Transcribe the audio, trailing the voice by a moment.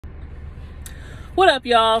What up,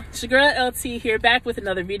 y'all? It's your girl LT here, back with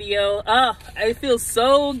another video. It feels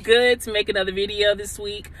so good to make another video this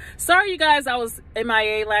week. Sorry you guys, I was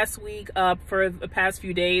MIA last week for the past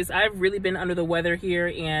few days. I've really been under the weather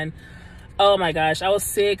here, and oh my gosh, I was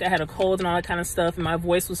sick. I had a cold and all that kind of stuff, and my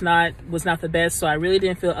voice was not the best, so I really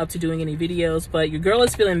didn't feel up to doing any videos. But your girl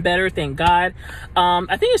is feeling better, thank God.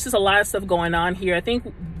 I think it's just a lot of stuff going on here. I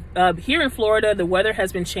think here in Florida, the weather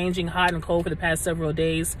has been changing hot and cold for the past several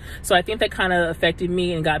days. So I think that kind of affected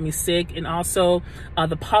me and got me sick. And also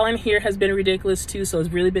the pollen here has been ridiculous too. So it's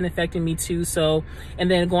really been affecting me too. So,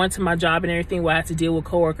 and then going to my job and everything where I have to deal with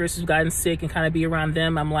coworkers who've gotten sick and kind of be around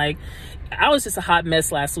them. I'm like, I was just a hot mess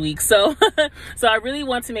last week. So, so I really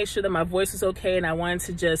want to make sure that my voice was okay. And I wanted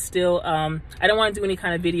to just still, I didn't want to do any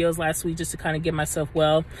kind of videos last week just to kind of get myself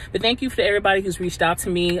well. But thank you for everybody who's reached out to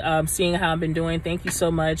me, seeing how I've been doing. Thank you so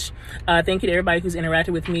much. Thank you to everybody who's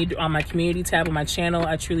interacted with me on my community tab on my channel.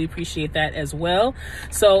 I truly appreciate that as well.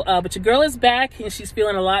 So, but your girl is back and she's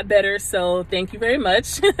feeling a lot better. So thank you very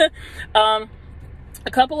much. A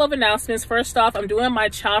couple of announcements. First off, I'm doing my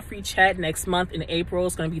child-free chat next month in April.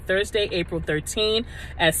 It's going to be Thursday, April 13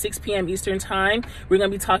 at 6 p.m. Eastern time. We're going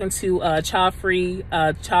to be talking to a child-free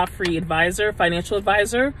advisor, financial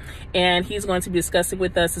advisor, and he's going to be discussing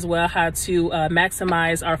with us as well how to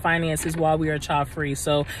maximize our finances while we are child-free.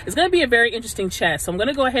 So it's going to be a very interesting chat. So I'm going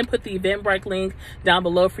to go ahead and put the Eventbrite link down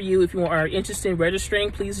below for you. If you are interested in registering,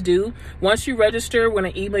 please do. Once you register, we're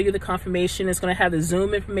going to email you the confirmation. It's going to have the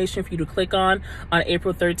Zoom information for you to click on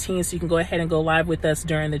April 13th, so you can go ahead and go live with us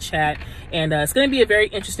during the chat, and it's going to be a very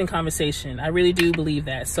interesting conversation. I really do believe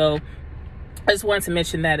that, so I just wanted to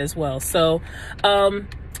mention that as well. So all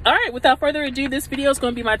right, without further ado, this video is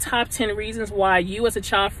going to be my top 10 reasons why you as a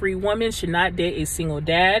child-free woman should not date a single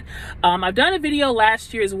dad. I've done a video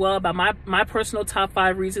last year as well about my personal top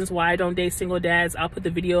 5 reasons why I don't date single dads. I'll put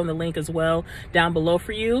the video in the link as well down below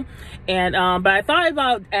for you. And but I thought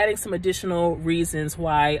about adding some additional reasons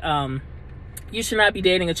why you should not be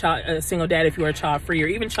dating a single dad if you are child-free or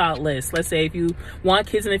even childless. Let's say if you want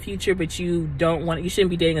kids in the future, but you shouldn't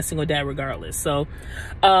be dating a single dad regardless. So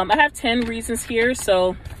I have 10 reasons here.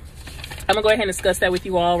 So I'm gonna go ahead and discuss that with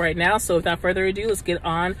you all right now. So without further ado, let's get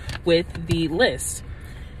on with the list.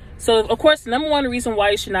 So, of course, the number one reason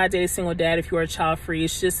why you should not date a single dad if you are child-free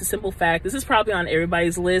is just a simple fact. This is probably on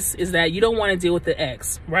everybody's list, is that you don't want to deal with the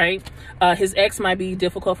ex, right? His ex might be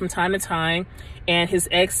difficult from time to time, and his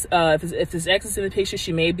ex, if his ex is in the picture,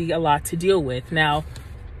 she may be a lot to deal with. Now,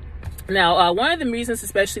 one of the reasons,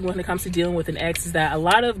 especially when it comes to dealing with an ex, is that a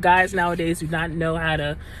lot of guys nowadays do not know how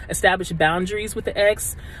to establish boundaries with the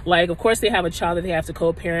ex. Like, of course, they have a child that they have to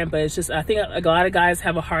co-parent, but it's just, I think a lot of guys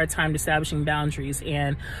have a hard time establishing boundaries.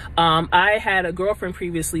 And I had a girlfriend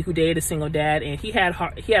previously who dated a single dad, and he had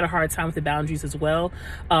a hard time with the boundaries as well.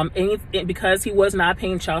 And because he was not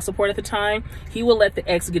paying child support at the time, he would let the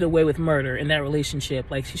ex get away with murder in that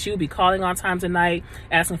relationship. Like, she would be calling on times of night,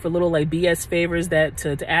 asking for little like BS favors that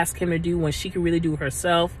to ask him to do when she could really do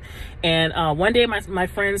herself. And one day my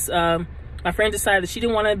friend decided that she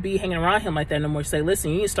didn't want to be hanging around him like that no more. She said, listen,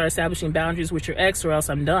 you need to start establishing boundaries with your ex or else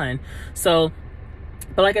I'm done. So,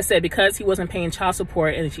 but like I said, because he wasn't paying child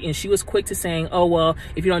support, and she was quick to saying, oh, well,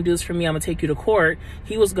 if you don't do this for me, I'm gonna take you to court.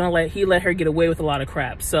 He let her get away with a lot of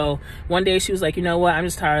crap. So one day she was like, you know what, I'm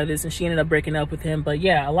just tired of this. And she ended up breaking up with him. But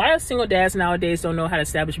yeah, a lot of single dads nowadays don't know how to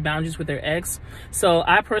establish boundaries with their ex. So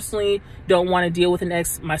I personally don't want to deal with an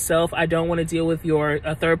ex myself. I don't want to deal with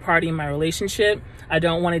a third party in my relationship. I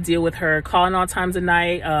don't want to deal with her calling all times of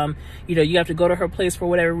night. You know, you have to go to her place for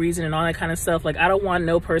whatever reason and all that kind of stuff. Like, I don't want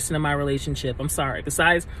no person in my relationship. I'm sorry.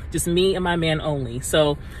 Besides just me and my man only.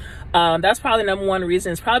 So that's probably the number one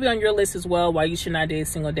reason. It's probably on your list as well why you should not date a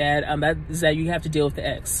single dad. That is that you have to deal with the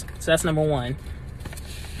ex. So that's number one.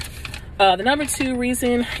 The number two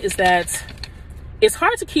reason is that it's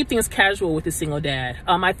hard to keep things casual with a single dad.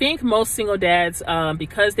 I think most single dads,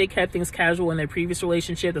 because they kept things casual in their previous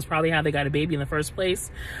relationship, that's probably how they got a baby in the first place.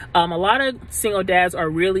 A lot of single dads are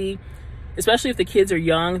really, especially if the kids are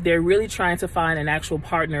young, they're really trying to find an actual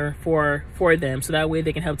partner for them, so that way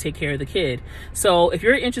they can help take care of the kid. So if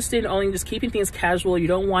you're interested in only just keeping things casual, you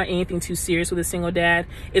don't want anything too serious with a single dad,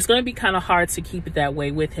 it's going to be kind of hard to keep it that way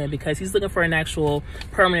with him, because he's looking for an actual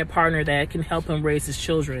permanent partner that can help him raise his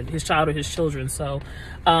child or his children. So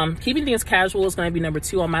keeping things casual is going to be number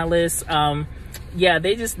 2 on my list. Yeah,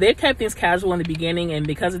 they kept things casual in the beginning, and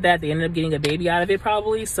because of that, they ended up getting a baby out of it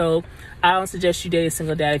probably. So I don't suggest you date a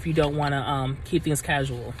single dad if you don't want to keep things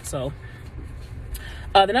casual. So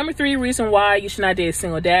the number 3 reason why you should not date a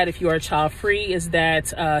single dad if you are child free is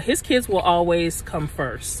that his kids will always come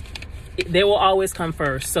first. they will always come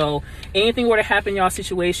first. So anything were to happen in y'all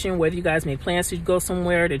situation, whether you guys make plans to go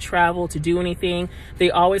somewhere, to travel, to do anything,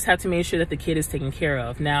 they always have to make sure that the kid is taken care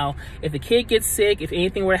of. Now, if the kid gets sick, if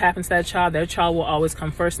anything were to happen to that child will always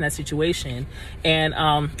come first in that situation. And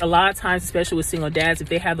a lot of times, especially with single dads, if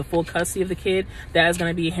they have the full custody of the kid, that is going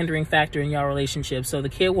to be a hindering factor in y'all relationship. So the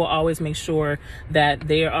kid will always make sure that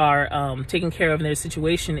they are taken care of in their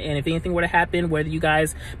situation. And if anything were to happen, whether you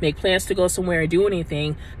guys make plans to go somewhere and do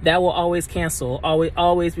anything, that will always cancel,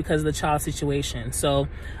 always because of the child situation. So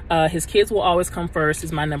his kids will always come first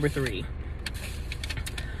is my number 3.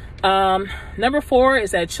 Number 4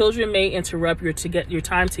 is that children may interrupt your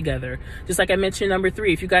time together. Just like I mentioned, number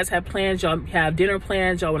 3, if you guys have plans, y'all have dinner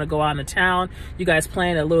plans, y'all want to go out into town, you guys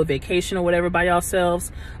plan a little vacation or whatever by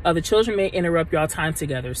yourselves, the children may interrupt y'all time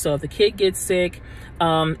together. So if the kid gets sick,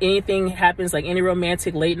 anything happens, like any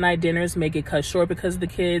romantic late night dinners may get cut short because of the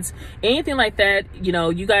kids, anything like that, you know,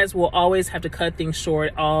 you guys will always have to cut things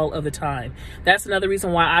short all of the time. That's another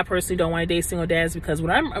reason why I personally don't want to date single dads, because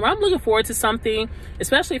when I'm looking forward to something,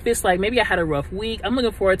 especially if it's like maybe I had a rough week, I'm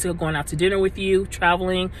looking forward to going out to dinner with you,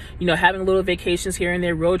 traveling, you know, having little vacations here and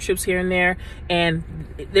there, road trips here and there. And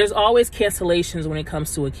there's always cancellations when it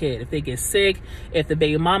comes to a kid. If they get sick, if the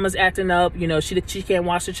baby mama's acting up, you know, she can't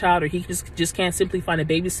watch the child, or he just can't simply find a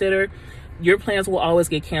babysitter, your plans will always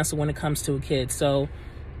get canceled when it comes to a kid. So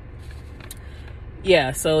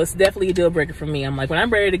yeah, so it's definitely a deal breaker for me. I'm like, when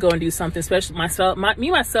I'm ready to go and do something, especially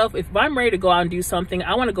myself, if I'm ready to go out and do something,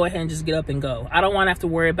 I want to go ahead and just get up and go. I don't want to have to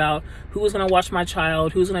worry about who's going to watch my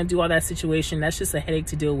child, who's going to do all that situation. That's just a headache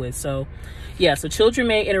to deal with. So yeah, so children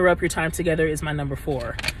may interrupt your time together is my number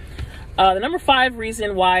 4. The number 5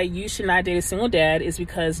 reason why you should not date a single dad is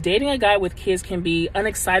because dating a guy with kids can be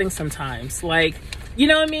unexciting sometimes. Like, you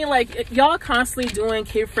know what I mean? Like, y'all constantly doing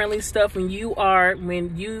kid-friendly stuff when you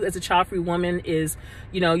as a child-free woman is,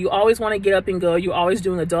 you know, you always want to get up and go. You're always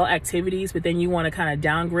doing adult activities, but then you want to kind of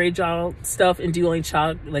downgrade y'all stuff and do only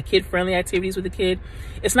kid-friendly activities with the kid.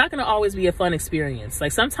 It's not going to always be a fun experience.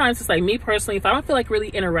 Like, sometimes it's like, me personally, if I don't feel like really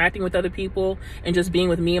interacting with other people and just being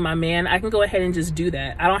with me and my man, I can go ahead and just do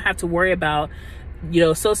that. I don't have to worry about, you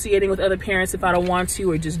know, associating with other parents if I don't want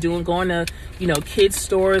to, or just going to, you know, kids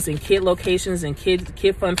stores and kid locations and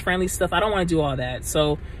kid fun friendly stuff. I don't want to do all that.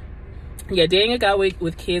 So yeah, dating a guy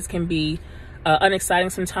with kids can be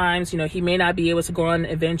unexciting sometimes. You know, he may not be able to go on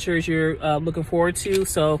adventures you're looking forward to.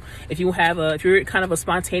 So if you're kind of a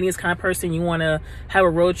spontaneous kind of person, you want to have a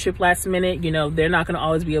road trip last minute, you know, they're not going to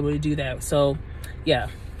always be able to do that. So yeah,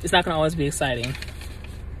 it's not going to always be exciting.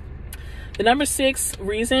 The number 6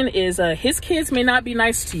 reason is his kids may not be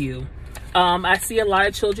nice to you. I see a lot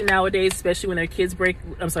of children nowadays, especially when the kids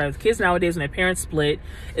nowadays when their parents split,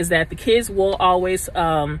 is that the kids will always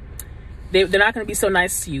they're not going to be so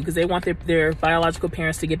nice to you because they want their biological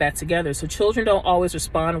parents to get back together. So children don't always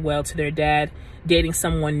respond well to their dad dating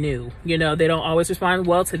someone new. You know, they don't always respond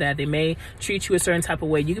well to that. They may treat you a certain type of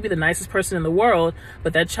way. You could be the nicest person in the world,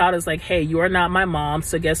 but that child is like, hey, you are not my mom,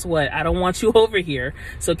 so guess what? I don't want you over here.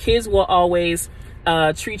 So kids will always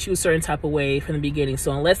treat you a certain type of way from the beginning.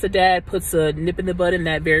 So unless the dad puts a nip in the bud in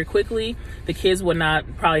that very quickly, the kids will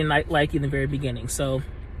probably not like you in the very beginning. So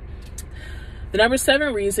the number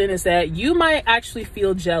 7 reason is that you might actually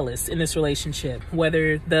feel jealous in this relationship,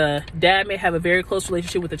 whether the dad may have a very close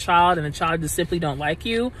relationship with the child and the child just simply don't like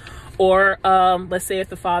you, or let's say if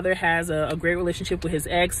the father has a great relationship with his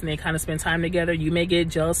ex and they kind of spend time together, you may get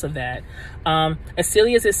jealous of that. As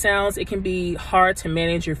silly as it sounds, it can be hard to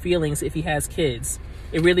manage your feelings if he has kids.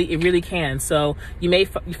 It really can. So you may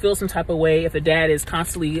feel some type of way if a dad is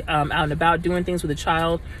constantly out and about doing things with a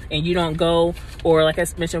child and you don't go, or like I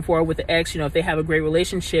mentioned before with the ex, you know, if they have a great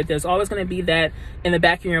relationship, there's always going to be that in the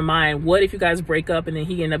back of your mind. What if you guys break up and then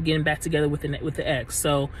he end up getting back together with the ex?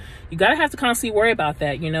 So you gotta have to constantly worry about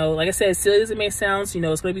that. You know, like I said, as silly as it may sound, you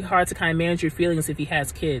know, it's going to be hard to kind of manage your feelings if he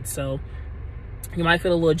has kids. So you might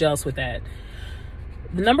feel a little jealous with that.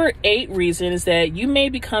 The number 8 reason is that you may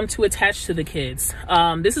become too attached to the kids.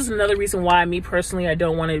 This is another reason why me personally, I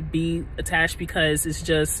don't want to be attached, because it's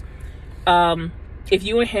just, if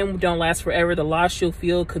you and him don't last forever, the loss you'll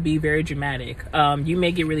feel could be very dramatic. You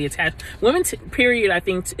may get really attached. Women, period, I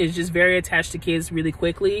think is just very attached to kids really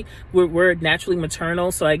quickly. We're naturally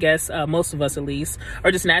maternal, so I guess most of us at least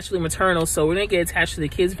are just naturally maternal. So we're gonna get attached to the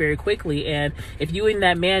kids very quickly. And if you and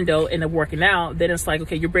that man don't end up working out, then it's like,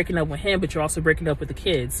 okay, you're breaking up with him, but you're also breaking up with the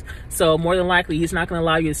kids. So more than likely, he's not gonna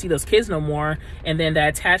allow you to see those kids no more. And then that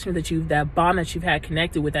attachment that bond that you've had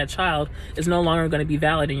connected with that child is no longer gonna be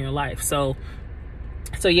valid in your life. So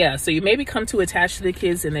yeah, so you may become too attached to the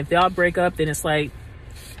kids, and if they all break up, then it's like,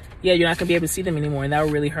 yeah, you're not gonna be able to see them anymore, and that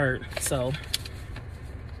will really hurt. So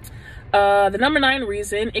The number 9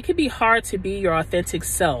 reason, it can be hard to be your authentic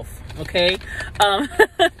self. Okay.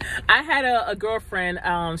 I had a girlfriend,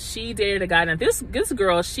 she dated a guy. Now this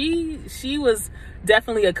girl, she was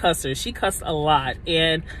definitely a cusser. She cussed a lot,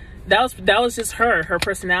 and that was just her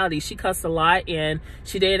personality. She cussed a lot, and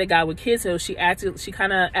she dated a guy with kids, so she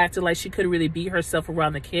kind of acted like she couldn't really be herself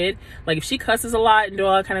around the kid. Like if she cusses a lot and do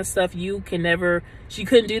all that kind of stuff, she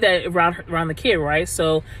couldn't do that around the kid, right?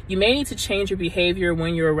 So you may need to change your behavior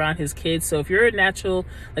when you're around his kids. So if you're a natural,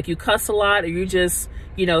 like you cuss a lot, or you just,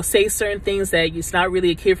 you know, say certain things that it's not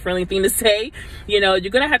really a kid-friendly thing to say, you know,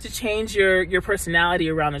 you're gonna have to change your personality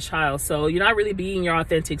around the child. So you're not really being your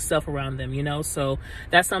authentic self around them, you know. So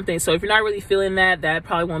that's something. So if you're not really feeling that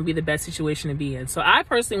probably won't be the best situation to be in. So I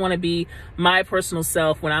personally want to be my personal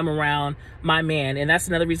self when I'm around my man, and that's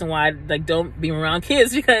another reason why I like don't be around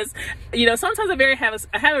kids, because, you know, sometimes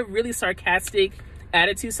I have a really sarcastic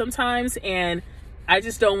attitude sometimes, and I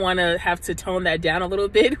just don't want to have to tone that down a little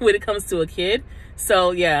bit when it comes to a kid.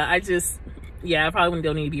 So yeah, I probably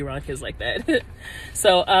don't need to be around kids like that.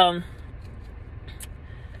 So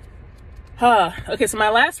okay, so my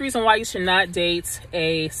last reason why you should not date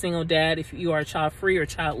a single dad if you are child free or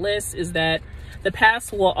childless is that the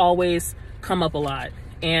past will always come up a lot.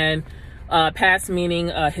 And past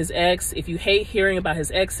meaning his ex. If you hate hearing about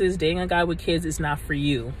his exes, dating a guy with kids is not for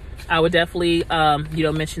you. I would definitely, you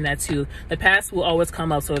know, mention that too. The past will always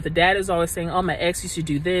come up. So if the dad is always saying, oh, my ex used to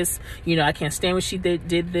do this, you know, I can't stand when she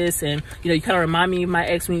did this, and, you know, you kind of remind me of my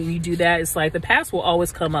ex when you do that, it's like the past will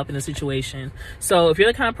always come up in a situation. So if you're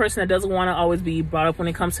the kind of person that doesn't want to always be brought up when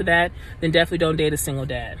it comes to that, then definitely don't date a single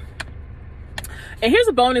dad. And here's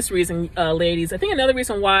a bonus reason, ladies. I think another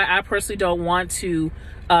reason why I personally don't want to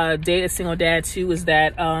date a single dad too is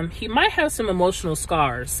that he might have some emotional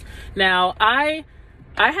scars. Now, I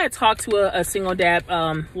had talked to a single dad,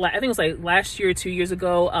 I think it was like last year or 2 years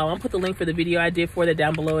ago. I'll put the link for the video I did for that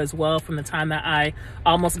down below as well, from the time that I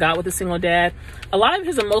almost got with a single dad. A lot of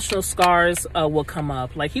his emotional scars will come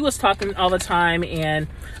up. Like, he was talking all the time, and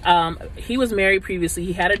he was married previously.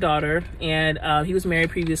 He had a daughter, and he was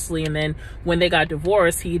married previously, and then when they got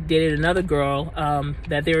divorced, he dated another girl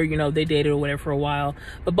that they were, you know, they dated or whatever for a while.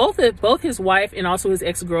 But both his wife and also his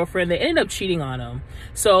ex-girlfriend, they ended up cheating on him.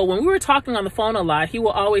 So when we were talking on the phone a lot, he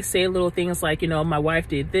will always say little things like, you know, my wife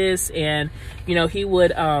did this, and, you know, he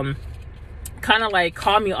would kind of like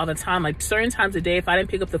call me all the time, like certain times a day. If I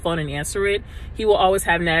didn't pick up the phone and answer it, he will always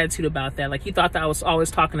have an attitude about that. Like, he thought that I was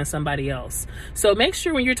always talking to somebody else. So make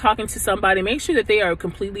sure when you're talking to somebody, make sure that they are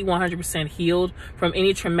completely 100% healed from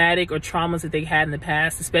any traumatic or traumas that they had in the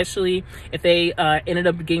past, especially if they ended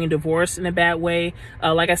up getting divorced in a bad way.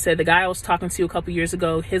 Like I said, the guy I was talking to a couple years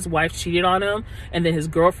ago, his wife cheated on him, and then his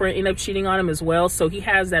girlfriend ended up cheating on him as well. So he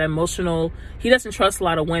has that emotional, he doesn't trust a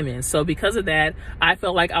lot of women. So because of that, I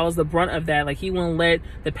felt like I was the brunt of that. Like, he wouldn't let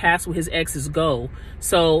the past with his exes go.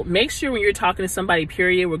 So make sure when you're talking to somebody,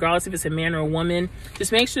 period, regardless if it's a man or a woman,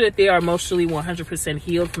 just make sure that they are emotionally 100%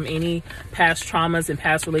 healed from any past traumas and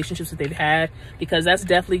past relationships that they've had, because that's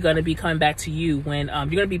definitely going to be coming back to you when you're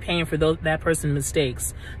going to be paying for that person's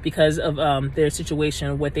mistakes because of their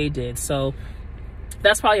situation, what they did. So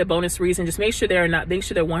that's probably a bonus reason. Just make sure they're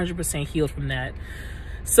 100% healed from that.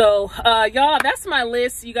 So y'all, that's my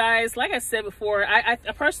list, you guys. Like I said before, I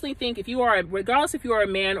personally think if you are, regardless if you are a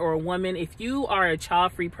man or a woman, if you are a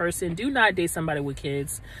child-free person, do not date somebody with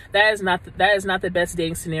kids. That is not the best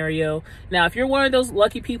dating scenario. Now, if you're one of those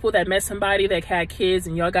lucky people that met somebody that had kids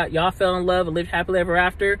and y'all fell in love and lived happily ever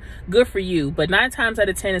after, good for you. But 9 times out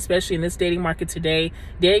of 10, especially in this dating market today,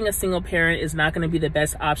 dating a single parent is not going to be the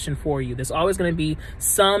best option for you. There's always going to be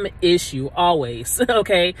some issue, always.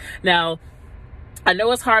 Okay, now, I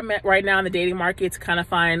know it's hard right now in the dating market to kind of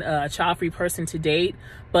find a child-free person to date,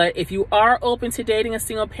 but if you are open to dating a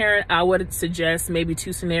single parent, I would suggest maybe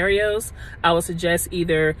 2 scenarios. I would suggest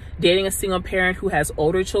either dating a single parent who has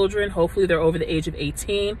older children. Hopefully they're over the age of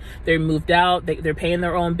 18. They're moved out. They're paying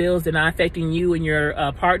their own bills. They're not affecting you and your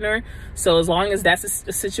partner. So as long as that's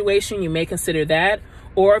a situation, you may consider that.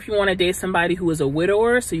 Or if you want to date somebody who is a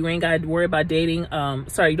widower, so you ain't got to worry about dating,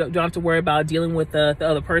 you don't have to worry about dealing with the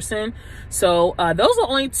other person. So those are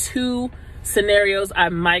only 2 scenarios I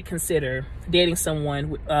might consider dating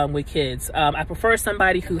someone with kids. I prefer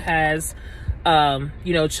somebody who has,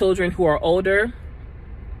 you know, children who are older.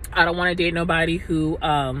 I don't want to date nobody who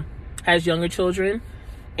has younger children.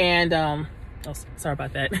 And Oh, sorry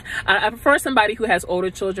about that. I prefer somebody who has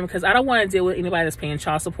older children because I don't want to deal with anybody that's paying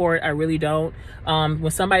child support. I really don't.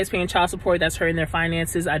 When somebody's paying child support, that's hurting their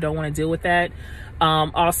finances. I don't want to deal with that.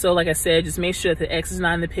 Also, like I said, just make sure that the ex is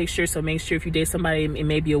not in the picture. So make sure if you date somebody, it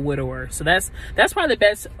may be a widower. So that's probably the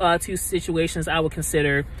best two situations I would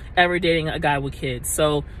consider ever dating a guy with kids.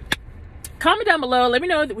 So comment down below. Let me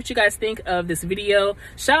know what you guys think of this video.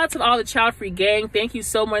 Shout out to all the child-free gang. Thank you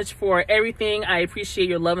so much for everything. I appreciate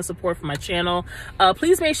your love and support for my channel.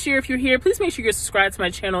 Please make sure if you're here, please make sure you're subscribed to my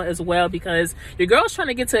channel as well, because your girl's trying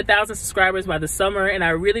to get to 1,000 subscribers by the summer, and I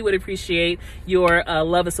really would appreciate your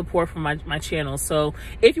love and support for my channel. So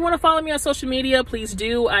if you want to follow me on social media, please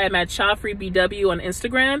do. I am at ChildFreeBW on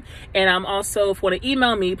Instagram, and I'm also, if you want to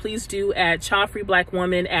email me, please do at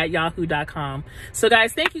childfreeblackwoman@yahoo.com. So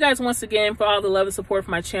guys, thank you guys once again for all the love and support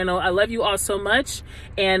for my channel. I love you all so much,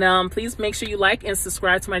 and please make sure you like and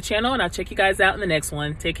subscribe to my channel, and I'll check you guys out in the next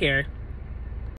one. Take care.